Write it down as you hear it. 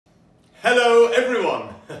Hello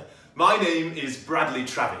everyone, my name is Bradley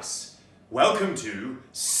Travis. Welcome to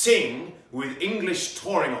Sing with English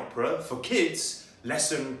Touring Opera for Kids,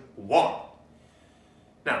 Lesson 1.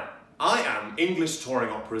 Now, I am English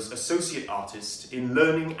Touring Opera's Associate Artist in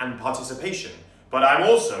Learning and Participation, but I'm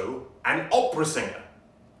also an opera singer.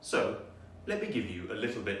 So, let me give you a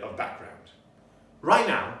little bit of background. Right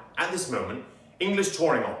now, at this moment, English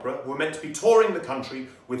Touring Opera, we're meant to be touring the country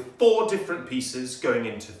with 4 different pieces going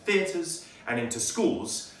into theatres and into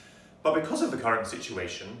schools, but because of the current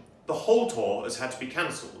situation, the whole tour has had to be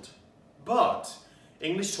cancelled. But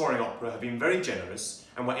English Touring Opera have been very generous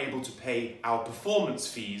and were able to pay our performance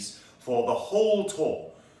fees for the whole tour,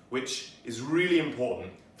 which is really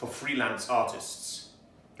important for freelance artists.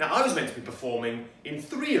 Now, I was meant to be performing in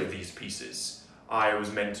 3 of these pieces. I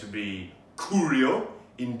was meant to be Curio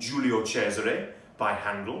in Giulio Cesare by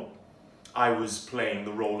Handel. I was playing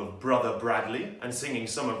the role of Brother Bradley and singing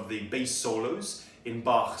some of the bass solos in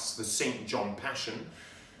Bach's The St. John Passion.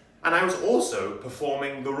 And I was also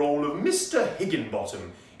performing the role of Mr.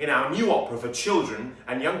 Higginbottom in our new opera for children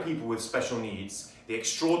and young people with special needs, The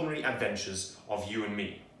Extraordinary Adventures of You and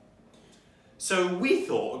Me. So we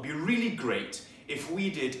thought it would be really great if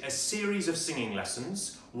we did a series of singing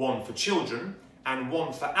lessons, one for children and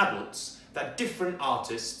one for adults, that different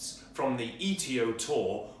artists from the ETO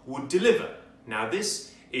tour would deliver. Now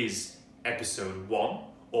this is episode 1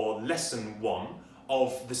 or lesson 1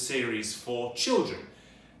 of the series for children.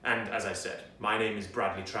 And as I said, my name is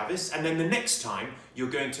Bradley Travis, and then the next time you're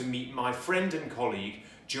going to meet my friend and colleague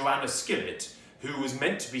Joanna Skillett, who was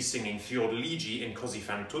meant to be singing Fiordiligi in Così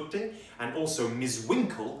fan tutte, and also Ms.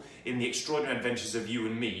 Winkle in The Extraordinary Adventures of You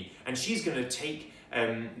and Me, and she's going to take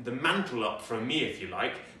the mantle up from me, if you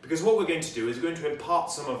like, because what we're going to do is we're going to impart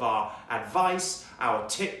some of our advice, our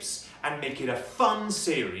tips, and make it a fun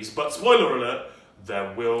series, but spoiler alert,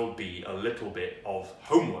 there will be a little bit of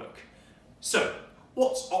homework. So,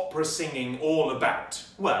 what's opera singing all about?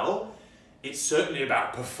 Well, it's certainly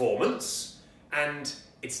about performance, and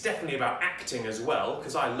it's definitely about acting as well,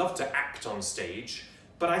 because I love to act on stage,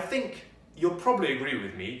 but I think you'll probably agree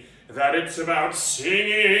with me that it's about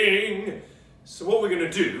singing. So what we're going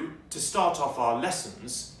to do to start off our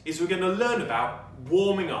lessons is we're going to learn about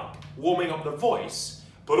warming up the voice,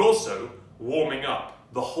 but also warming up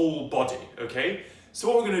the whole body, okay? So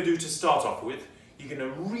what we're going to do to start off with, you're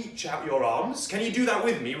going to reach out your arms. Can you do that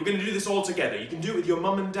with me? We're going to do this all together. You can do it with your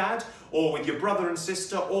mum and dad, or with your brother and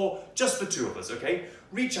sister, or just the 2 of us, okay?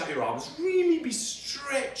 Reach out your arms, really be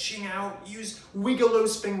stretching out, wiggle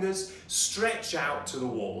those fingers, stretch out to the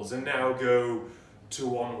walls, and now go to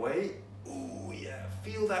one way. Ooh, yeah,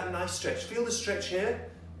 feel that nice stretch. Feel the stretch here,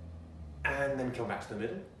 and then come back to the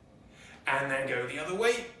middle, and then go the other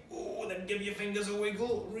way. Ooh, then give your fingers a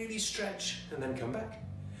wiggle, really stretch, and then come back.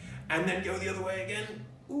 And then go the other way again,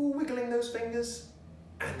 ooh, wiggling those fingers,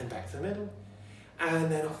 and then back to the middle,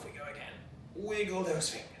 and then off we go again. Wiggle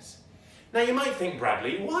those fingers. Now you might think,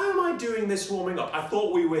 Bradley, why am I doing this warming up? I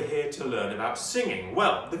thought we were here to learn about singing.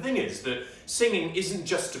 Well, the thing is that singing isn't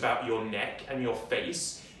just about your neck and your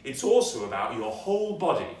face, it's also about your whole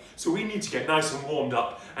body. So we need to get nice and warmed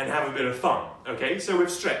up and have a bit of fun, okay? So we've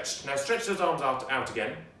stretched. Now stretch those arms out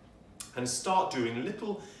again, and start doing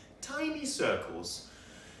little tiny circles.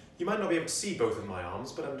 You might not be able to see both of my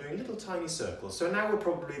arms, but I'm doing little tiny circles. So now we're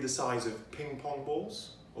probably the size of ping pong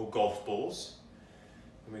balls or golf balls.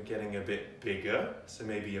 And we're getting a bit bigger, so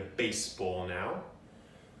maybe a baseball now.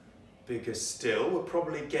 Bigger still, we're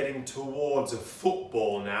probably getting towards a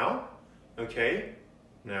football now. Okay,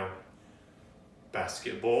 now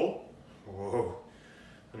basketball. Whoa.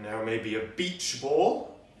 And now maybe a beach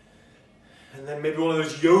ball. And then maybe one of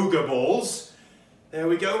those yoga balls. There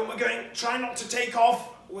we go, we're going, try not to take off.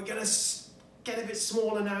 We're going to get a bit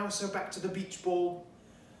smaller now, so back to the beach ball,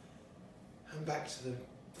 and back to the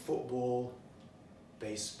football,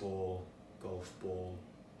 baseball, golf ball,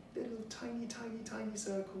 little tiny, tiny, tiny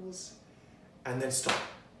circles, and then stop.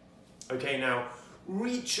 Okay, now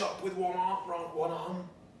reach up with one arm,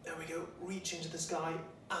 there we go, reach into the sky.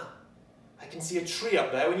 I can see a tree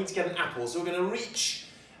up there, we need to get an apple, so we're going to reach,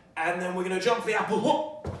 and then we're going to jump for the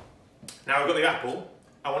apple. Now I've got the apple.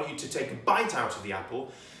 I want you to take a bite out of the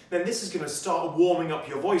apple. Then this is going to start warming up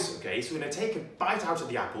your voice, okay? So we're going to take a bite out of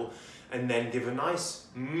the apple and then give a nice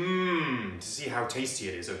to see how tasty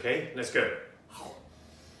it is, okay? Let's go.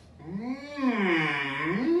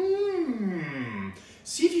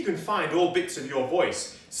 See if you can find all bits of your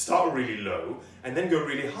voice. Start really low and then go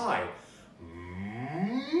really high.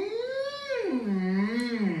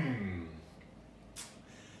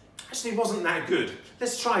 Actually, it wasn't that good.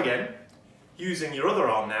 Let's try again. Using your other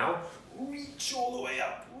arm now, reach all the way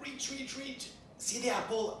up, reach, reach, reach. See the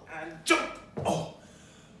apple and jump. Oh.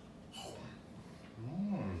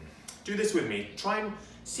 Do this with me. Try and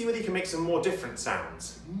see whether you can make some more different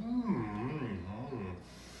sounds.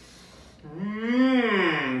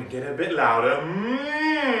 Get a bit louder.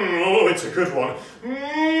 Oh, it's a good one.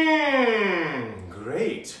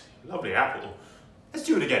 Great. Lovely apple. Let's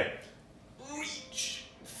do it again. Reach.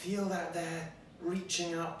 Feel that there.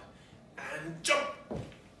 Reaching up and jump.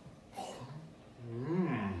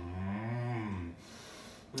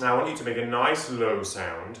 Now I want you to make a nice low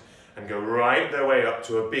sound and go right the way up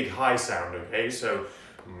to a big high sound, okay? So,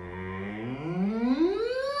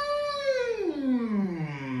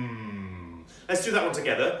 let's do that one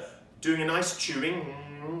together. Doing a nice chewing,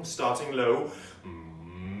 starting low.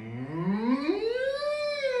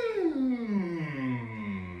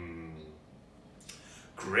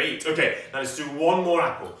 Great, okay, now let's do one more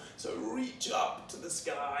apple. So reach up to the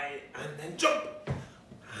sky and then jump.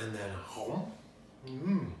 And then home.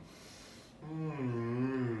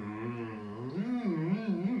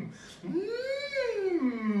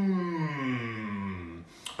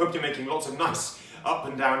 Hope you're making lots of nice up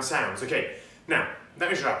and down sounds. Okay, now,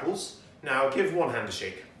 that is your apples. Now give one hand a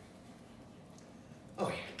shake. Oh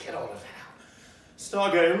yeah, get all of that out.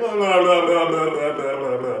 Start going.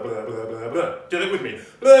 Do that with me.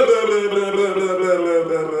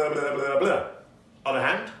 Other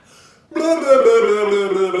hand.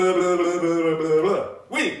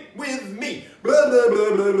 With me.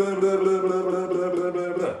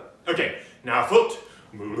 Okay, now foot.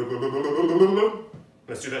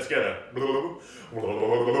 Let's do that together.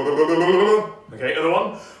 Okay, other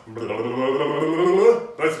one.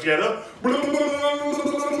 Both together.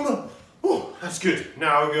 Oh, that's good.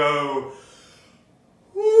 Now go.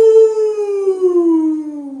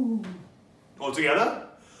 All together.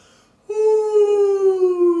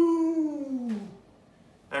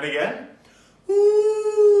 And again.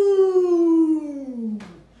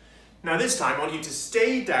 Now this time I want you to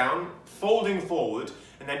stay down, folding forward,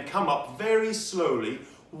 and then come up very slowly,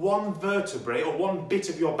 one vertebrae or one bit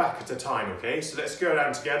of your back at a time, okay? So let's go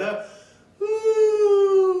down together.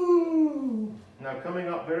 Now coming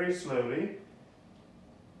up very slowly,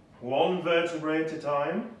 one vertebrae at a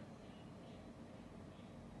time.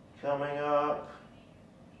 Coming up,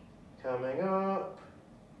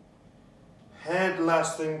 head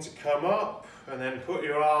last thing to come up, and then put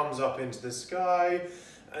your arms up into the sky,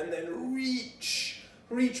 and then reach,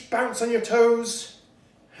 bounce on your toes,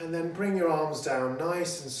 and then bring your arms down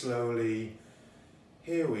nice and slowly.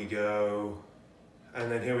 Here we go,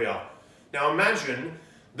 and then here we are. Now imagine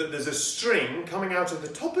that there's a string coming out of the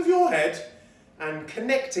top of your head and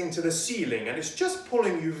connecting to the ceiling, and it's just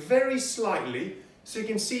pulling you very slightly, so you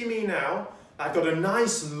can see me now. I've got a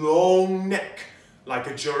nice long neck, like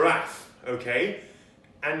a giraffe, okay?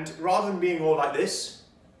 And rather than being all like this,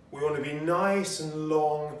 we want to be nice and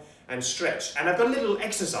long and stretched. And I've got a little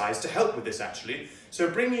exercise to help with this actually. So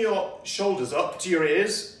bring your shoulders up to your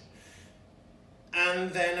ears,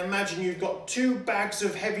 and then imagine you've got 2 bags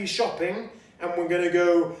of heavy shopping, and we're going to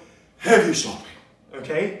go heavy shopping.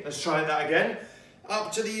 Okay, let's try that again.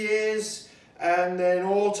 Up to the ears, and then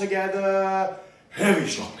all together, heavy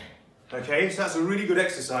shopping. Okay, so that's a really good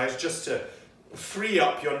exercise just to free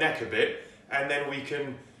up your neck a bit, and then we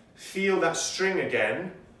can feel that string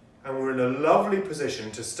again, and we're in a lovely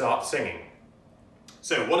position to start singing.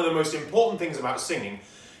 So one of the most important things about singing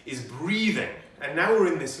is breathing. And now we're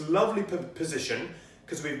in this lovely position,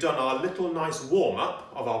 because we've done our little nice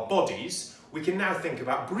warm-up of our bodies, we can now think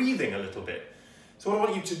about breathing a little bit. So what I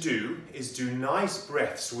want you to do is do nice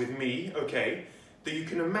breaths with me, okay, that you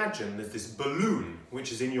can imagine there's this balloon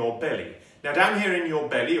which is in your belly. Now down here in your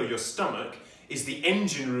belly or your stomach is the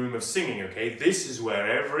engine room of singing, okay? This is where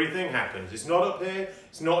everything happens. It's not up here,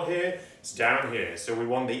 it's not here, it's down here. So we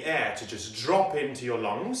want the air to just drop into your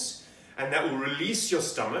lungs, and that will release your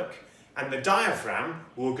stomach, and the diaphragm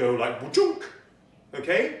will go like ka-chunk,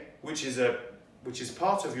 okay? Which is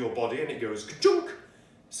part of your body, and it goes ka-chunk.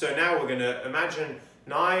 So now we're gonna imagine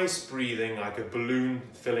nice breathing like a balloon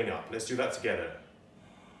filling up. Let's do that together.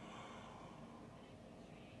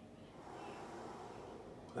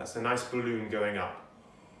 That's a nice balloon going up.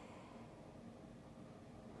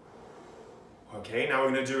 Okay, now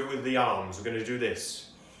we're going to do it with the arms. We're going to do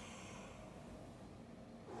this.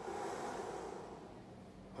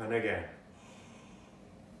 And again.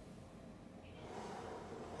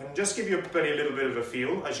 And just give your belly a little bit of a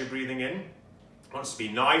feel as you're breathing in. It wants to be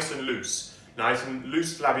nice and loose. Nice and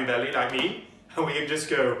loose, flabby belly like me. And we can just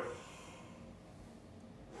go.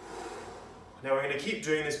 Now we're going to keep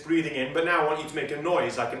doing this breathing in, but now I want you to make a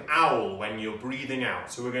noise like an owl when you're breathing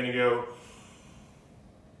out. So we're going to go.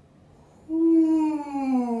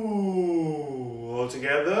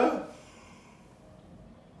 together.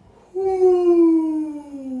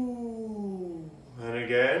 Ooh. And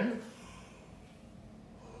again.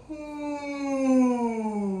 Ooh.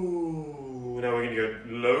 Now we're going to go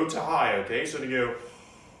low to high, okay? So we're going to go.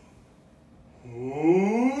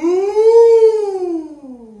 Ooh.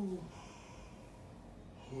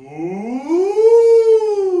 Ooh.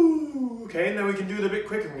 Okay, and then we can do it a bit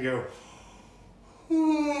quicker and go.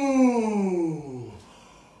 Ooh.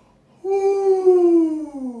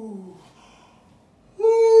 Ooh.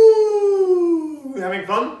 Ooh. Having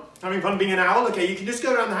fun? Having fun being an owl? Okay, you can just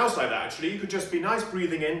go around the house like that actually. You could just be nice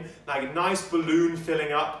breathing in, like a nice balloon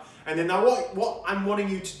filling up. And then now what I'm wanting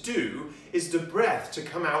you to do is the breath to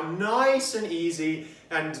come out nice and easy,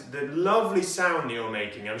 and the lovely sound that you're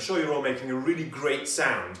making. I'm sure you're all making a really great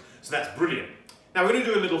sound, so that's brilliant. Now we're going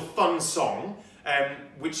to do a little fun song,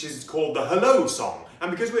 which is called the hello song.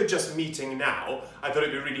 And because we're just meeting now, I thought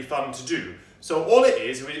it'd be really fun to do. So all it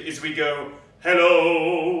is we go,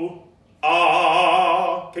 hello,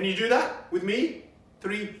 ah. Can you do that with me?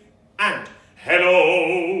 3, and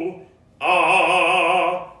hello,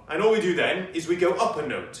 ah. And all we do then is we go up a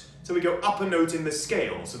note. So we go up a note in the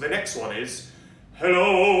scale. So the next one is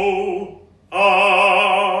hello,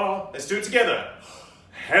 ah. Let's do it together.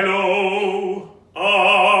 Hello,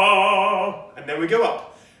 ah. And then we go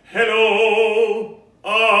up. Hello,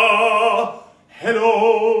 ah.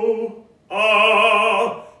 Hello,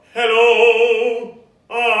 ah. Hello,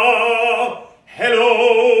 ah.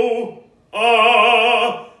 Hello,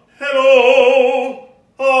 ah. Hello,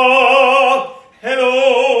 ah.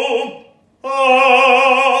 Hello,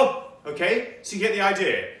 ah. Okay, so you get the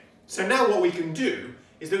idea. So now what we can do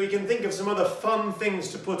is that we can think of some other fun things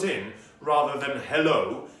to put in rather than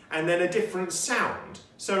hello, and then a different sound.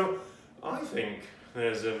 So I think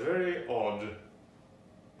there's a very odd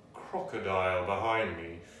crocodile behind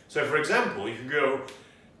me. So for example, you could go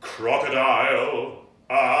crocodile,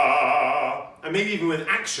 ah. And maybe even with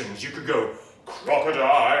actions, you could go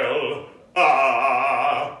crocodile,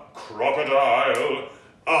 ah. Crocodile,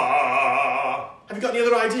 ah. Have you got any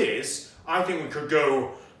other ideas? I think we could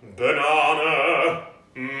go banana,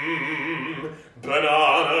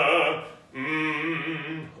 banana,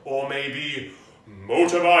 or maybe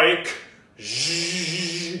motorbike,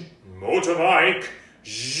 zzz, motorbike,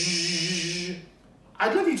 zzz.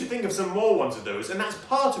 I'd love you to think of some more ones of those, and that's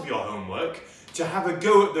part of your homework, to have a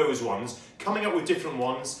go at those ones, coming up with different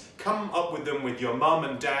ones, come up with them with your mum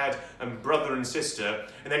and dad and brother and sister,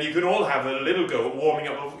 and then you can all have a little go at warming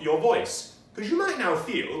up your voice. Because you might now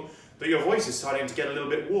feel that your voice is starting to get a little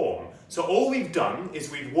bit warm. So all we've done is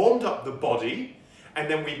we've warmed up the body, and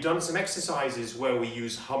then we've done some exercises where we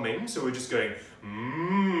use humming, so we're just going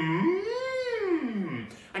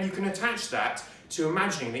and you can attach that to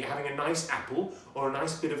imagining that you're having a nice apple or a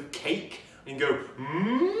nice bit of cake, and go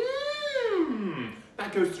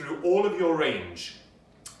That goes through all of your range.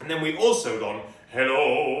 And then we've also gone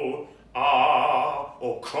hello, ah,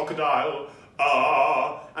 or crocodile,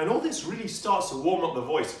 ah, and all this really starts to warm up the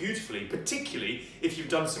voice beautifully, particularly if you've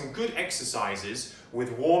done some good exercises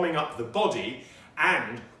with warming up the body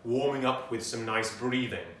and warming up with some nice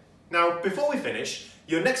breathing. Now, before we finish,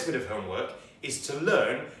 your next bit of homework is to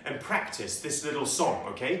learn and practice this little song,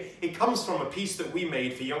 okay? It comes from a piece that we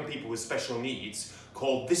made for young people with special needs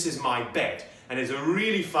called This Is My Bed, and it's a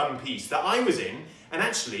really fun piece that I was in, and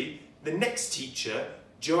actually the next teacher,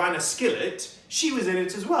 Joanna Skillett, she was in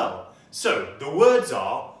it as well. So the words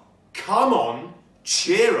are, come on,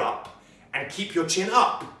 cheer up, and keep your chin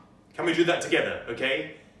up. Can we do that together,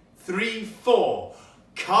 okay? 3, 4,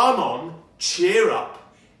 come on, cheer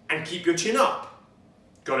up, and keep your chin up.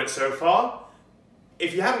 Got it so far?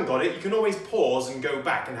 If you haven't got it, you can always pause and go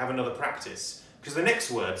back and have another practice. Because the next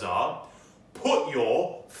words are, put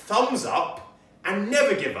your thumbs up and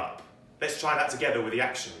never give up. Let's try that together with the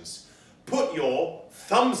actions. Put your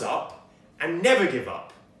thumbs up and never give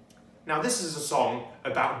up. Now this is a song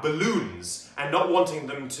about balloons and not wanting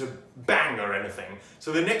them to bang or anything.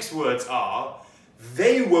 So the next words are,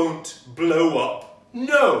 they won't blow up,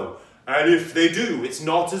 no. And if they do, it's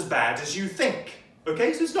not as bad as you think.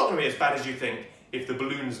 Okay, so it's not going to be as bad as you think if the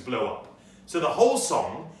balloons blow up. So the whole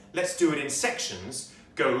song, let's do it in sections,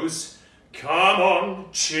 goes, come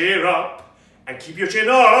on, cheer up, and keep your chin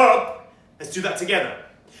up. Let's do that together.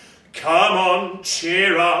 Come on,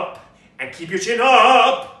 cheer up, and keep your chin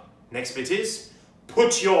up. Next bit is,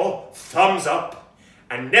 put your thumbs up,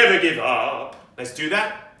 and never give up. Let's do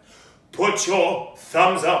that. Put your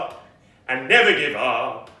thumbs up, and never give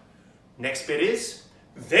up. Next bit is,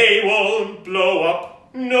 they won't blow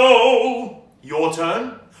up, no. Your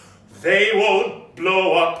turn. They won't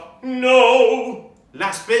blow up, no.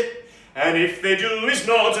 Last bit, And if they do, it's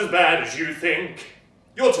not as bad as you think.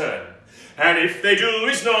 Your turn. And if they do,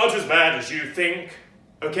 it's not as bad as you think.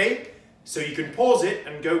 Okay? So you can pause it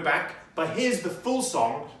and go back, but here's the full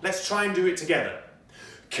song. Let's try and do it together.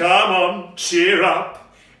 Come on, cheer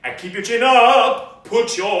up, and keep your chin up.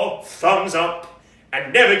 Put your thumbs up,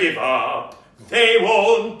 and never give up. They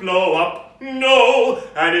won't blow up, no.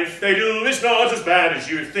 And if they do, it's not as bad as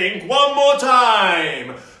you think. One more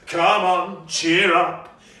time. Come on, cheer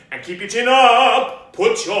up, and keep your chin up.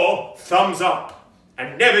 Put your thumbs up,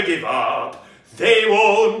 and never give up. They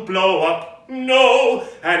won't blow up, no.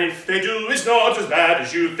 And if they do, it's not as bad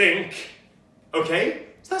as you think. Okay?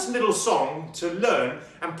 So that's a little song to learn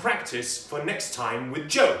and practice for next time with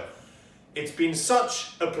Joe. It's been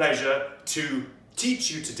such a pleasure to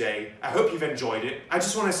teach you today. I hope you've enjoyed it. I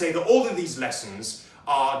just want to say that all of these lessons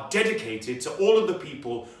are dedicated to all of the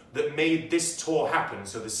people that made this tour happen.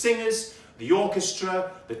 So the singers, the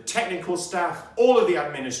orchestra, the technical staff, all of the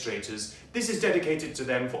administrators. This is dedicated to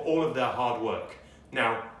them for all of their hard work.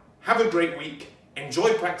 Now, have a great week,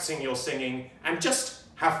 enjoy practicing your singing, and just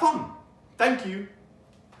have fun. Thank you.